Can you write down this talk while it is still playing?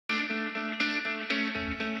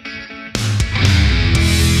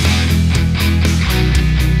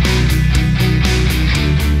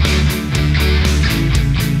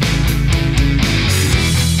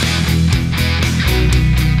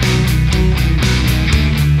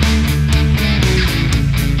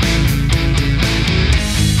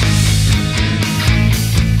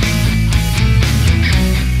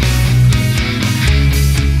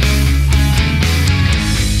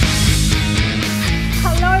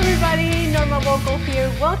Vocal here.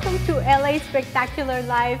 Welcome to LA Spectacular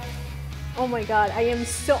Live. Oh my God, I am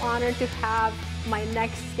so honored to have my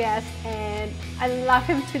next guest, and I love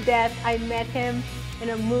him to death. I met him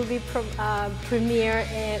in a movie premiere,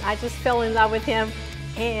 and I just fell in love with him.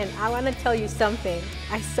 And I want to tell you something.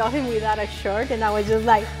 I saw him without a shirt, and I was just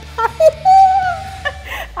like,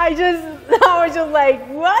 I was just like,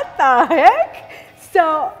 what the heck?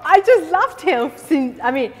 So I just loved him.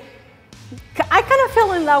 I mean, I kind of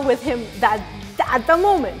fell in love with him at the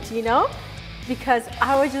moment, you know, because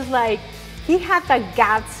I was just like, he had the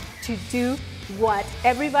guts to do what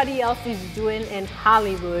everybody else is doing in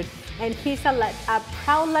Hollywood. And he's a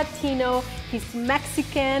proud Latino, he's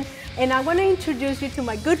Mexican, and I want to introduce you to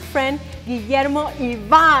my good friend, Guillermo Ivan.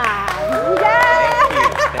 Yeah.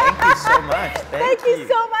 Thank you so much. Thank you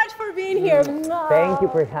so much for being here. Thank you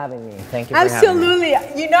for having me. Thank you for Absolutely.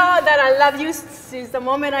 having me. You know that I love you since the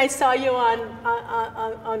moment I saw you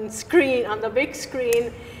on screen, on the big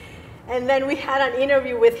screen. And then we had an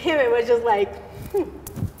interview with him. It was just like,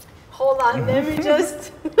 hold on, let me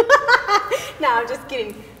just. No, I'm just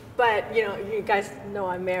kidding. But you know, you guys know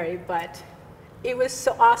I'm married, but it was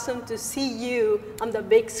so awesome to see you on the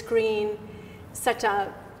big screen, such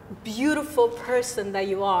a beautiful person that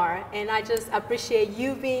you are. And I just appreciate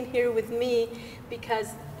you being here with me,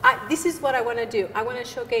 because this is what I want to do. I want to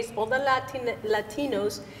showcase all the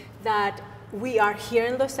Latinos that we are here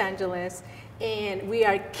in Los Angeles, and we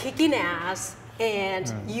are kicking ass,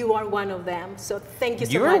 and you are one of them. So thank you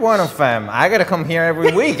so much. You're one of them. I got to come here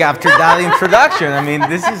every week after that introduction. I mean,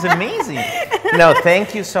 this is amazing. No,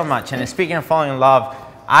 thank you so much. And speaking of falling in love,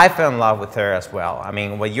 I fell in love with her as well. I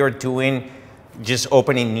mean, what you're doing, just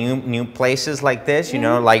opening new places like this, you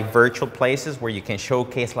know, like virtual places where you can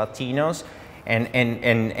showcase Latinos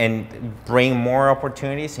and bring more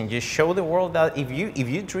opportunities, and just show the world that if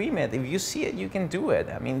you dream it, if you see it, you can do it.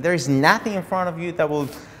 I mean, there's nothing in front of you that will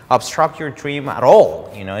obstruct your dream at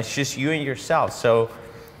all. You know, it's just you and yourself. So,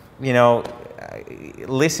 you know,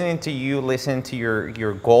 listening to you, listening to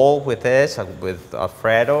your goal with this, with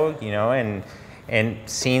Alfredo, you know, and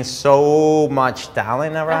seeing so much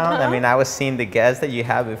talent around. I mean, I was seeing the guests that you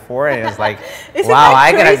had before, and it's like, wow,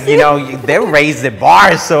 I gotta, you know, they raised the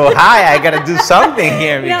bar so high. I gotta do something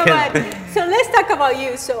here. No, but, so let's talk about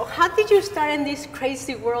you. So how did you start in this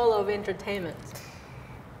crazy world of entertainment?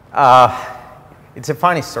 It's a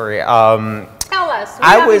funny story. Tell us. We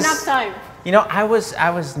have enough time. You know, I was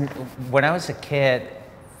when I was a kid.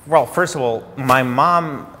 Well, first of all, my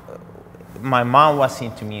mom was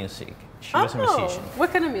into music. She was a musician.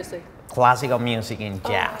 What kind of music? Classical music and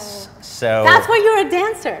jazz. So that's why you're a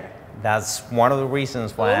dancer. That's one of the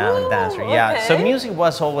reasons why I'm a dancer. Yeah. Okay. So music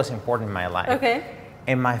was always important in my life. Okay.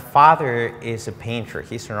 And my father is a painter.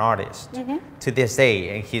 He's an artist to this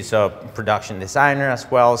day, and he's a production designer as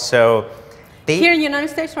well. So here in the United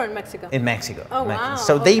States or in Mexico? In Mexico. Oh, Mexico. wow.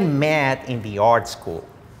 So they met in the art school.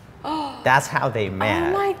 Oh. That's how they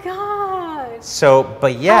met. Oh my God. So,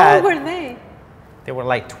 but yeah. How old were they? They were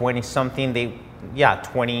like 20 something.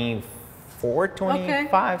 24,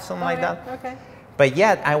 25, something like that. Okay. But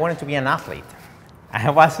yet I wanted to be an athlete. I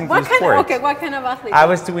was into sports. What kind of athlete? I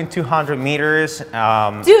was doing 200 meters. Dude,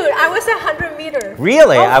 I was 100 meters.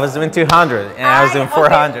 Really? I was doing 200, and I was doing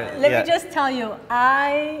 400. Okay, let me just tell you,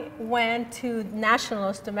 I went to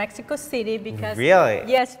nationals to Mexico City because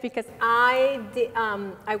yes, because I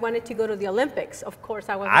wanted to go to the Olympics. Of course,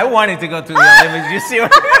 I wanted to go to the Olympics. You see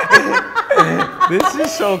what? This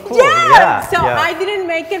is so cool. Yeah. So I didn't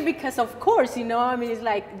make it because, of course, you know, I mean, it's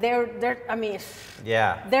like there's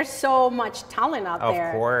so much talent out there.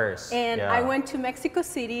 Of course. And I went to Mexico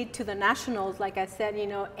City to the nationals, like I said, you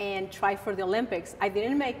know, and tried for the Olympics. I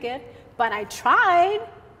didn't make it, but I tried.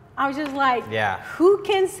 I was just like, who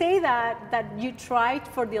can say that you tried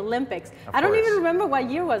for the Olympics? I don't even remember what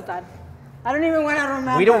year was that. I don't even want to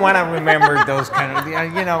remember. We don't want to remember those kind of,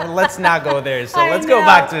 you know, let's not go there. So let's go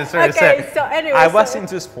back to the story. Okay, so anyway. I was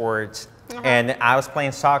into sports, and I was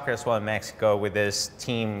playing soccer as well in Mexico with this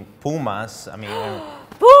team, Pumas. I mean,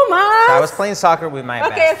 Pumas! So I was playing soccer with my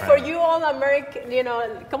best friend. For you all American, you know,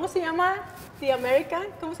 ¿cómo se llama? The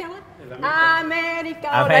American, ¿cómo se llama? América.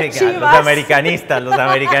 Los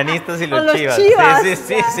americanistas y los chivas.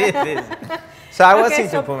 Sí. So I was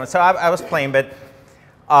into Pumas. So I was playing, but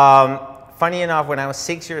funny enough, when I was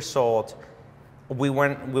 6 years old, we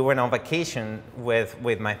went on vacation with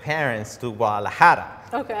my parents to Guadalajara.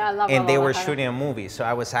 Okay, I love And they were shooting a movie, so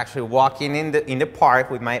I was actually walking in the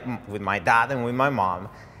park with my dad and with my mom,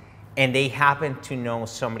 and they happened to know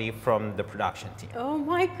somebody from the production team. Oh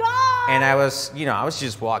my God! And I was, you know, I was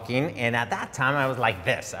just walking, and at that time I was like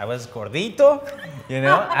this. I was gordito, you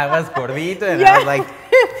know, I was gordito, and I was like,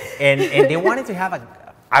 and they wanted to have a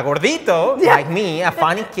gordito like me, a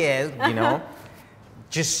funny kid, you know,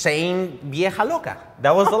 just saying vieja loca.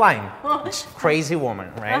 That was the line. Crazy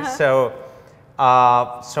woman, right? So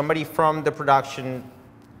somebody from the production,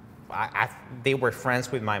 they were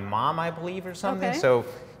friends with my mom, I believe, or something. Okay. So,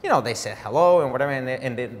 you know, they said hello and whatever,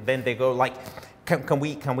 and then they go like, can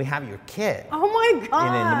we have your kid? Oh my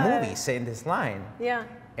God. In the movie, saying this line. Yeah.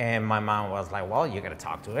 And my mom was like, well, you got to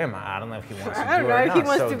talk to him. I don't know if he wants to I do don't it know or if not. he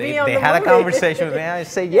wants So to they be on the had a movie. conversation with me. I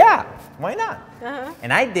said, yeah, why not?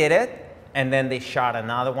 And I did it. And then they shot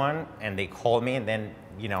another one, and they called me, and then,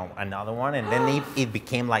 you know, another one. And then it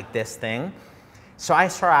became like this thing. So I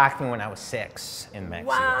started acting when I was 6 in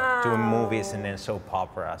Mexico, doing movies and then soap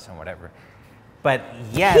operas and whatever. But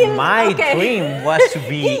yeah, my dream was to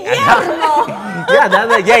be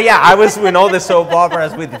I was in all the soap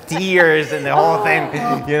operas with the tears and the whole thing.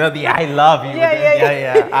 You know, the I love you.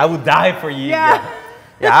 I would die for you.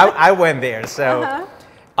 I went there. So,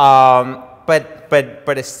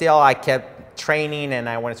 but still, I kept training and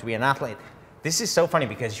I wanted to be an athlete. This is so funny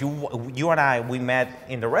because you and I, we met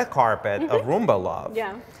in the red carpet of Rumba Love.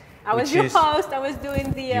 Yeah, I was your host. I was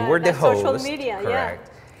doing the you were the host, social media. Correct.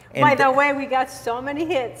 Yeah. By the way, we got so many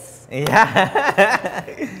hits. Yeah.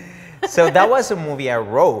 So that was a movie I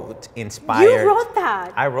wrote, inspired. You wrote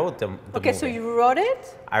that? I wrote the movie. Okay, so you wrote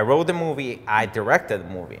it? I wrote the movie, I directed the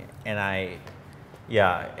movie, and I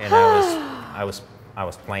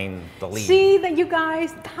was playing the lead. See that, you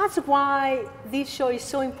guys, that's why this show is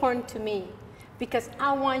so important to me, because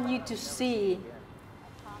I want you to see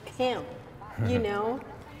him, you know?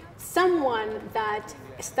 Someone that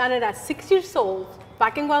started at 6 years old,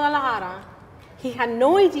 back in Guadalajara. He had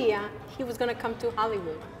no idea he was gonna come to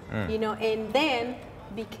Hollywood, you know, and then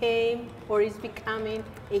became, or is becoming,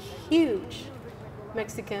 a huge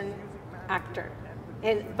Mexican actor.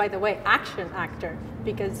 And by the way, action actor,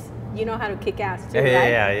 because you know how to kick ass too, right?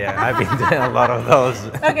 Yeah. I've been doing a lot of those.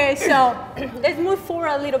 Okay, so let's move forward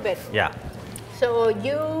a little bit. Yeah. So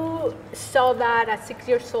you saw that at 6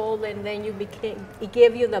 years old, and then it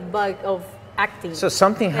gave you the bug of acting. So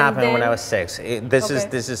something happened when I was 6. This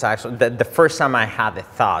is actually the first time I had the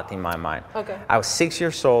thought in my mind. Okay. I was 6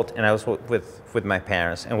 years old, and I was with my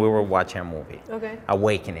parents, and we were watching a movie. Okay.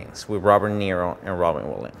 Awakenings with Robert De Niro and Robin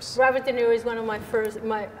Williams. Robert De Niro is one of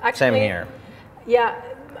my actually. Same here. Yeah.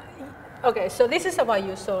 Okay, so this is about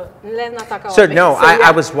you, so let's not talk about So me. no, So,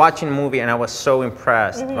 I was watching a movie, and I was so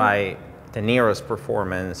impressed by De Niro's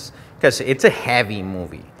performance, because it's a heavy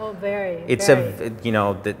movie. Oh, very. It's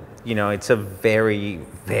it's a very,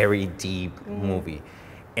 very deep movie.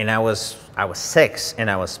 And I was 6, and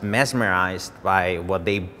I was mesmerized by what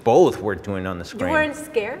they both were doing on the screen. You weren't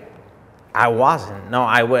scared? I wasn't. No,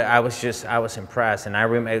 I was impressed. And I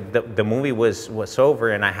remember the movie was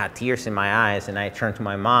over, and I had tears in my eyes, and I turned to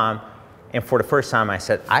my mom, and for the first time I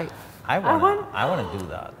said, I want to do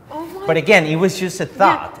that. Oh my. But again, it was just a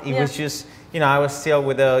thought. It was just, I was still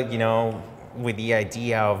with the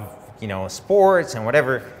idea of, sports and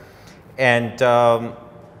whatever. And,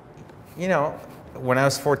 when I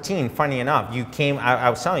was 14, funny enough, you came, I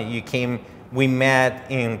was telling you, we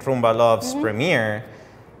met in Rumba Love's premiere,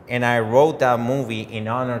 and I wrote that movie in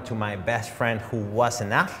honor to my best friend who was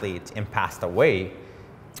an athlete and passed away.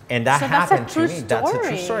 And that happened to me. That's a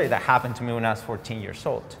true story. That happened to me when I was 14 years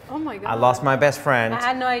old. Oh my God. I lost my best friend. I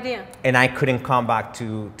had no idea. And I couldn't come back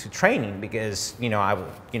to training because,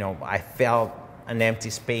 I felt an empty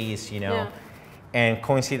space, Yeah. And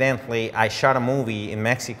coincidentally, I shot a movie in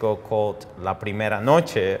Mexico called La Primera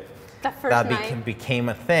Noche that became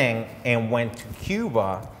a thing, and went to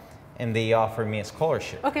Cuba, and they offered me a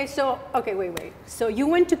scholarship. Okay, wait. So you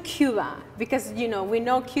went to Cuba because, we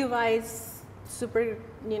know Cuba is super,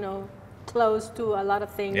 close to a lot of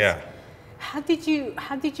things. Yeah. How did you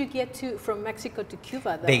get from Mexico to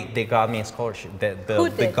Cuba, though? They got me a scholarship.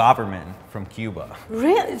 The government from Cuba.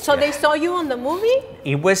 Really? So they saw you on the movie?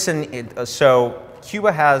 It was so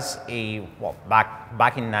Cuba has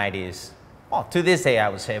back in 90s. Well, to this day I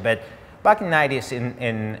would say, but back in 90s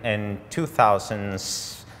in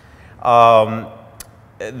 2000s,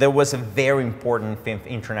 there was a very important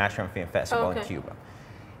international film festival in Cuba,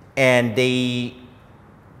 and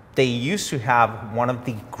they used to have one of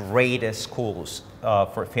the greatest schools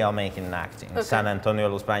for filmmaking and acting, San Antonio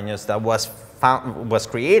de los Baños, that was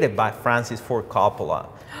created by Francis Ford Coppola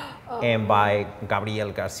and by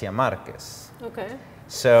Gabriel Garcia Marquez. Okay.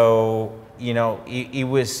 So it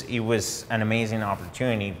was an amazing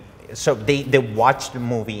opportunity. So they watched the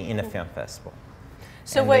movie in a film festival.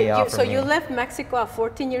 So wait, you left Mexico at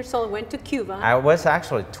 14 years old, went to Cuba. I was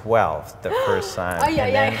actually 12 the first time. Oh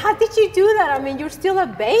yeah. How did you do that? I mean, you're still a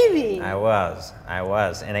baby. I was,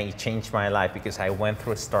 and it changed my life because I went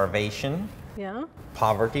through starvation,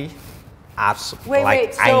 poverty, absolutely.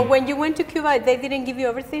 Wait. So when you went to Cuba, they didn't give you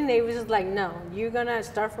everything. They was just like, no, you're gonna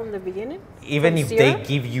start from the beginning. Even if they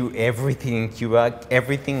give you everything in Cuba,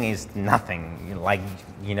 everything is nothing. Like,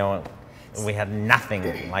 you know, we had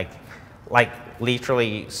nothing. Like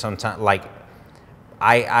literally sometimes, like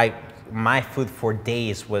my food for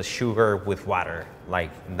days was sugar with water.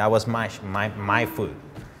 Like that was my food,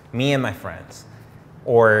 me and my friends.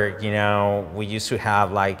 Or, you know, we used to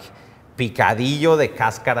have like picadillo de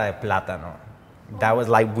cáscara de plátano. That was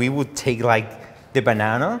like, we would take like the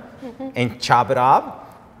banana and chop it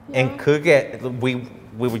up and cook it. We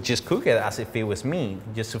would just cook it as if it was meat,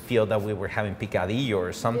 just to feel that we were having picadillo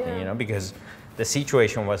or something, you know, because the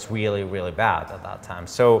situation was really, really bad at that time.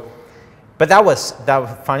 So, but that was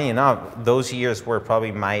funny enough, those years were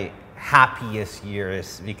probably my happiest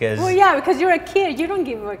years because... Well, yeah, because you're a kid, you don't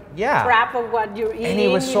give a crap of what you're eating. And it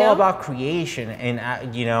was all about creation.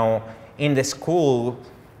 And, you know, in the school,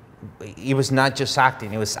 it was not just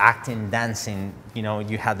acting, it was acting, dancing. You know,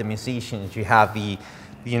 you had the musicians, you had the,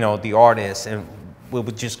 you know, the artists, and we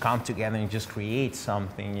would just come together and just create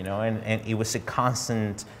something, you know, and it was a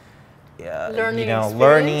constant... learning, you know,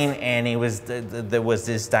 learning, and it was there was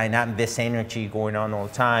this dynamic, this energy going on all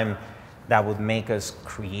the time that would make us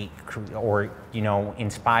create or, you know,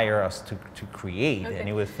 inspire us to create, and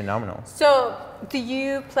it was phenomenal. So, do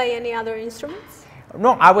you play any other instruments?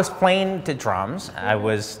 No, I was playing the drums. I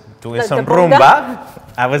was doing some rumba.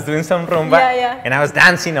 I was doing some rumba, and I was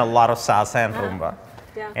dancing a lot of salsa and rumba,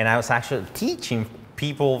 and I was actually teaching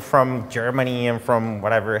people from Germany and from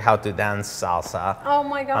whatever how to dance salsa. Oh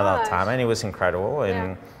my God! At that time, and it was incredible.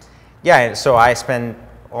 And so I spent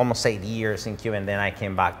almost 8 years in Cuba, and then I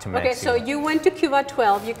came back to Mexico. Okay, so you went to Cuba at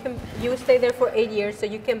 12. You stayed there for 8 years, so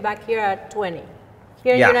you came back here at 20.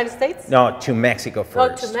 Here in the United States? No, to Mexico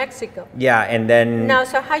first. Oh, to Mexico. Yeah, and then... Now,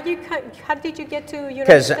 so how did you get to United States?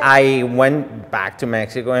 Because I went back to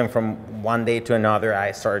Mexico, and from one day to another,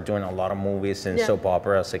 I started doing a lot of movies and soap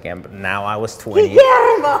operas again. But now I was 20.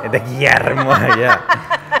 Guillermo! The Guillermo,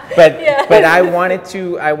 But I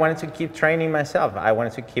wanted to keep training myself. I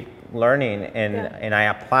wanted to keep learning, and I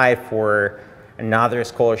applied for another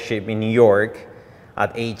scholarship in New York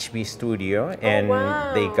at HB Studio, and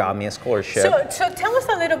they got me a scholarship. So tell us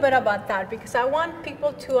a little bit about that, because I want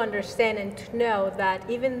people to understand and to know that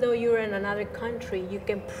even though you're in another country, you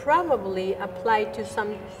can probably apply to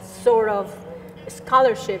some sort of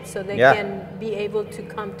scholarship so they can be able to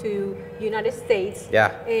come to United States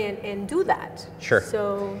and do that. Sure.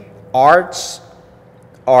 So arts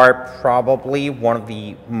are probably one of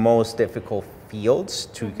the most difficult fields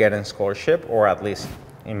to get a scholarship, or at least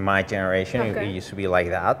in my generation, it used to be like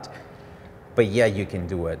that. But yeah, you can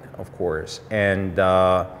do it, of course. And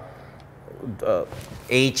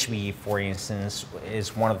HB, for instance,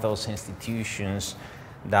 is one of those institutions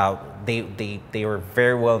that they are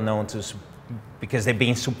very well known because they've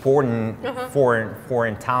been supporting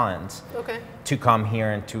foreign talents to come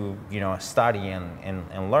here and to, you know, study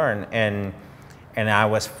and learn. And I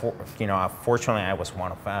was, fortunately, I was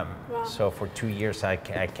one of them. Wow. So for 2 years, I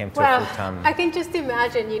came to a full-time. I can just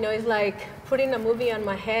imagine, you know, it's like putting a movie on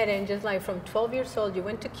my head, and just like from 12 years old, you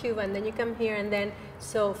went to Cuba, and then you come here, and then,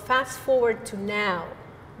 so fast forward to now.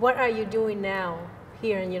 What are you doing now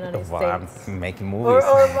here in the United States? I'm making movies.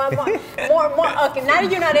 Or more, okay, not in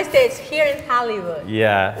the United States, here in Hollywood.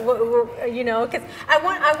 Yeah. You know, because I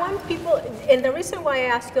want people, and the reason why I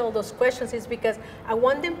ask you all those questions is because I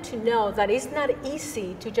want them to know that it's not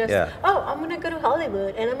easy to just, oh, I'm going to go to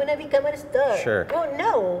Hollywood and I'm going to become a star. Sure. Well,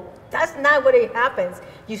 no, that's not what it happens.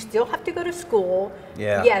 You still have to go to school.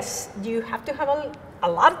 Yeah. Yes, you have to have a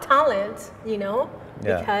lot of talent, you know.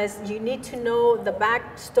 Because you need to know the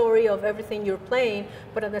backstory of everything you're playing,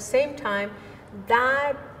 but at the same time,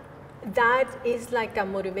 that is like a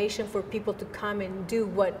motivation for people to come and do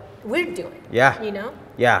what we're doing. Yeah. You know?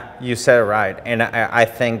 Yeah, you said it right. And I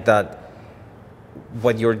think that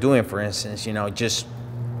what you're doing, for instance, you know, just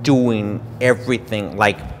doing everything,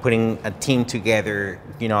 like putting a team together,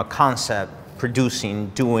 you know, a concept, producing,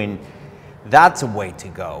 doing, that's a way to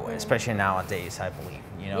go, especially nowadays, I believe,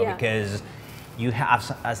 you know, because you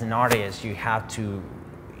have, as an artist, you have to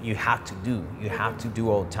do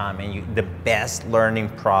all the time, and the best learning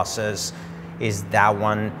process is that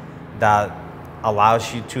one that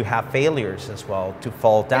allows you to have failures as well, to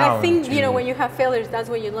fall down. And I think, you know, when you have failures, that's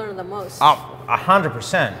when you learn the most. Oh,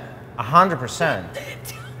 100%, 100%.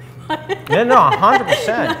 No, no,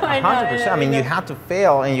 100%. No, I know, 100%. I mean, you have to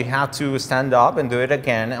fail and you have to stand up and do it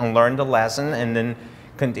again and learn the lesson, and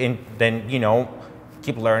then you know,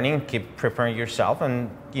 keep learning, keep preparing yourself, and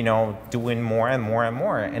you know, doing more and more and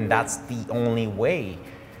more. And that's the only way.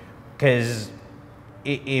 Because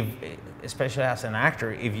if especially as an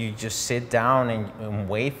actor, if you just sit down and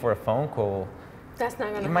wait for a phone call, that's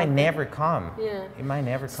not gonna it might happen. never come. Yeah. It might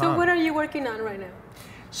never come. So what are you working on right now?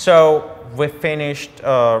 So we finished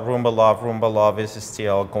Rumba Love. Rumba Love is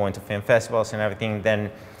still going to film festivals and everything.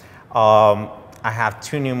 Then I have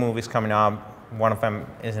 2 new movies coming up. One of them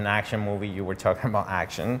is an action movie. You were talking about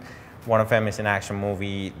action. One of them is an action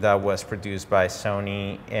movie that was produced by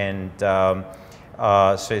Sony, and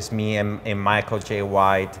so it's me and Michael J.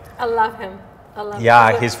 White. I love him. I love him.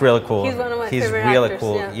 Yeah, he's really cool. He's one of my He's favorite really actors,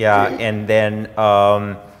 cool. yeah. Yeah, and then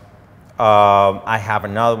I have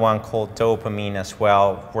another one called Dopamine as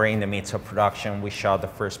well. We're in the midst of production. We shot the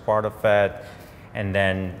first part of it, and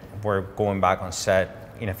then we're going back on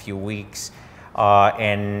set in a few weeks.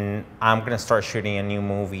 And I'm gonna start shooting a new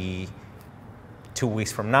movie 2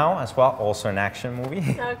 weeks from now as well, also an action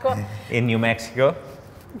movie Cool. in New Mexico.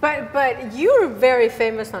 But you're very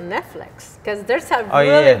famous on Netflix because there's a Oh,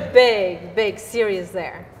 really yeah. big series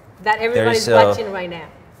there that everybody's There's, watching right now.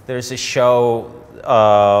 There's a show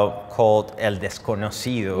called El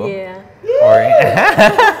Desconocido, Yeah. or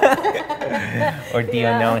The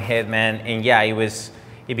Yeah. Unknown Hitman, and yeah,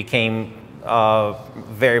 it became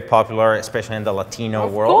very popular, especially in the Latino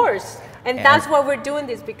world. Of course, and that's why we're doing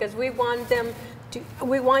this, because we want them to.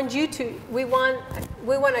 We want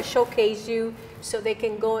to showcase you so they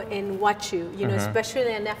can go and watch you. You know,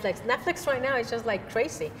 especially on Netflix. Netflix right now is just like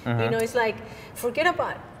crazy. You know, it's like forget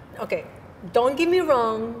about. Okay, don't get me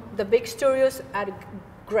wrong. The big studios are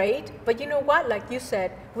great, but you know what? Like you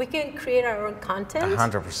said, we can create our own content.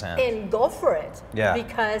 100%. And go for it. Yeah.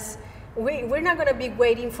 Because we're not going to be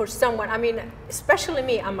waiting for someone. I mean, especially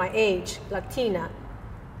me at my age, Latina,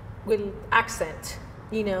 with accent,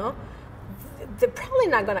 you know, they're probably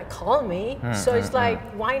not going to call me. So it's like,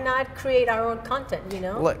 why not create our own content, you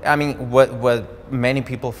know? Look, I mean, what many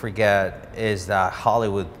people forget is that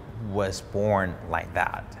Hollywood was born like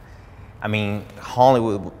that. I mean,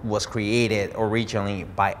 Hollywood was created originally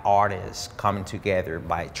by artists coming together,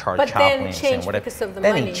 by Charles Chaplin and whatever. Because of the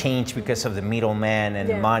then money. it changed because of the middleman and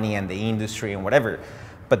Yeah. money and the industry and whatever.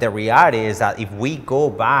 But the reality is that if we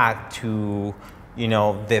go back to, you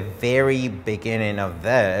know, the very beginning of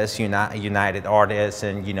this, United Artists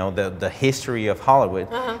and, you know, the history of Hollywood,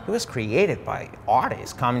 it was created by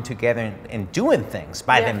artists coming together and doing things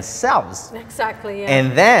by themselves. Exactly, yeah.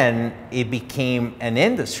 And then it became an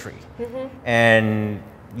industry. And,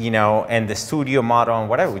 you know, and the studio model and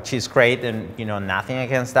whatever, which is great, and, you know, nothing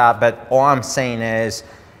against that. But all I'm saying is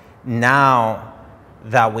now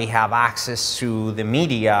that we have access to the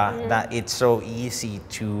media, that it's so easy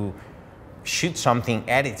to shoot something,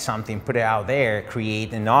 edit something, put it out there,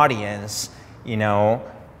 create an audience, you know,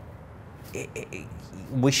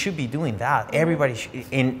 we should be doing that. Everybody should,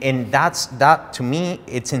 and that to me,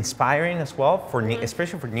 it's inspiring as well for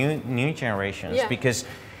especially for new generations, because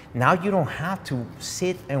now you don't have to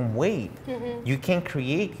sit and wait. You can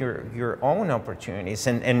create your own opportunities,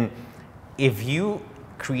 and if you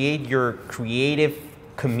create your creative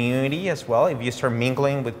community as well, if you start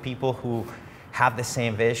mingling with people who have the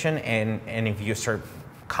same vision, and if you start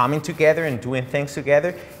coming together and doing things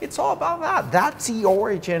together, it's all about that. That's the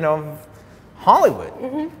origin of Hollywood.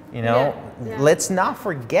 You know, let's not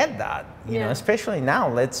forget that. You know, especially now,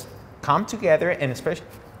 let's come together, and especially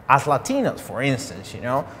as Latinos, for instance, you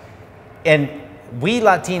know, and we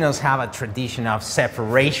Latinos have a tradition of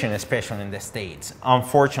separation, especially in the States,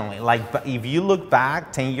 unfortunately. Like, but if you look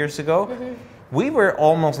back 10 years ago, we were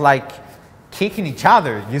almost like kicking each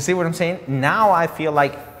other. You see what I'm saying? Now I feel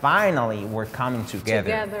like finally we're coming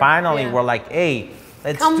together. Finally we're like, hey,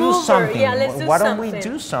 let's do something. Why don't we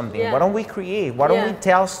do something? Why don't we create? Why don't we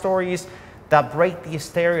tell stories that break the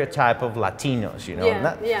stereotype of Latinos? You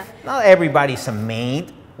know, not everybody's a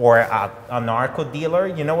maid or a narco dealer.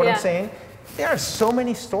 You know what I'm saying? There are so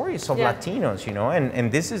many stories of Latinos, you know,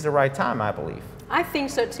 and this is the right time, I believe. I think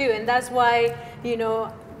so too, and that's why, you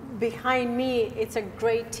know, behind me, it's a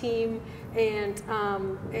great team, and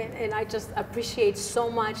I just appreciate so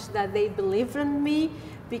much that they believe in me,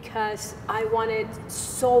 because I wanted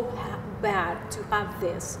so bad to have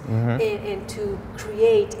this and to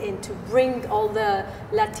create and to bring all the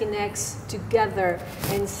Latinx together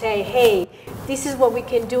and say, hey, this is what we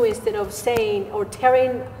can do, instead of saying or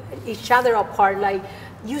tearing each other apart, like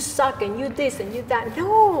you suck and you this and you that.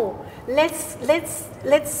 No, let's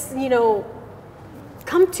you know,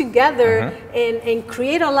 come together and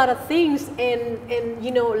create a lot of things, and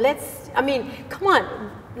you know, I mean, come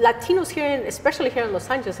on, Latinos here, especially here in Los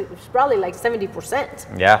Angeles, it's probably like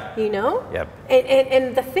 70%. Yeah. You know? Yep.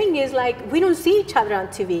 And the thing is, like, we don't see each other on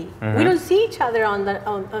TV. We don't see each other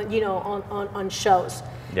on shows.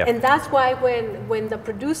 Yep. And that's why when the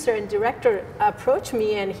producer and director approached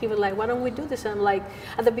me and he was like, why don't we do this? And I'm like,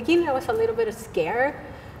 at the beginning I was a little bit scared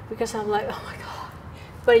because I'm like, oh my God.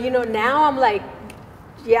 But you know, now I'm like,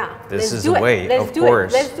 yeah, this is the way, of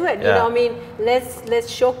course. Let's do it. Yeah. You know, I mean, let's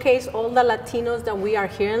showcase all the Latinos that we are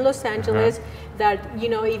here in Los Angeles. That, you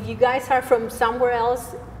know, if you guys are from somewhere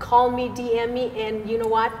else, call me, DM me, and you know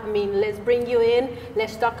what? I mean, let's bring you in.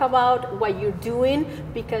 Let's talk about what you're doing,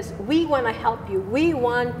 because we want to help you. We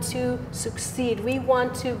want to succeed. We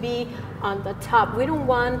want to be on the top. We don't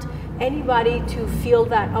want anybody to feel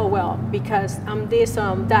that, oh, well, because I'm this,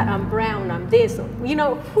 that, I'm brown, I'm this. You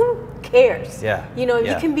know, who cares? Yeah. You know,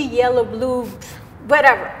 you can be yellow, blue,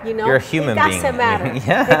 whatever, you know. You're a human being. It doesn't matter.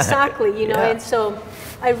 Yeah. Exactly, you know, and so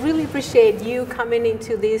I really appreciate you coming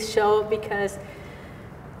into this show, because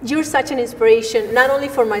you're such an inspiration, not only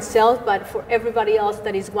for myself, but for everybody else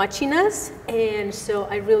that is watching us. And so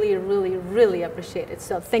I really, really, really appreciate it.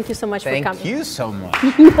 So thank you so much for coming. Thank you so much.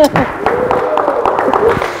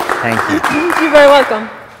 Thank you. You're very welcome.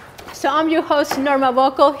 So I'm your host, Norma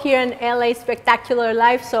V, here in LA Spectacular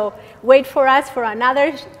Live. So wait for us for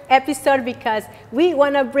another episode, because we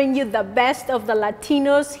want to bring you the best of the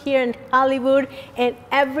Latinos here in Hollywood and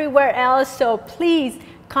everywhere else. So please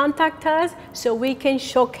contact us so we can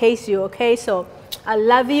showcase you, okay? So I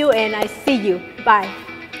love you and I see you. Bye.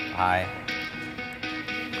 Bye.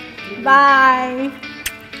 Bye.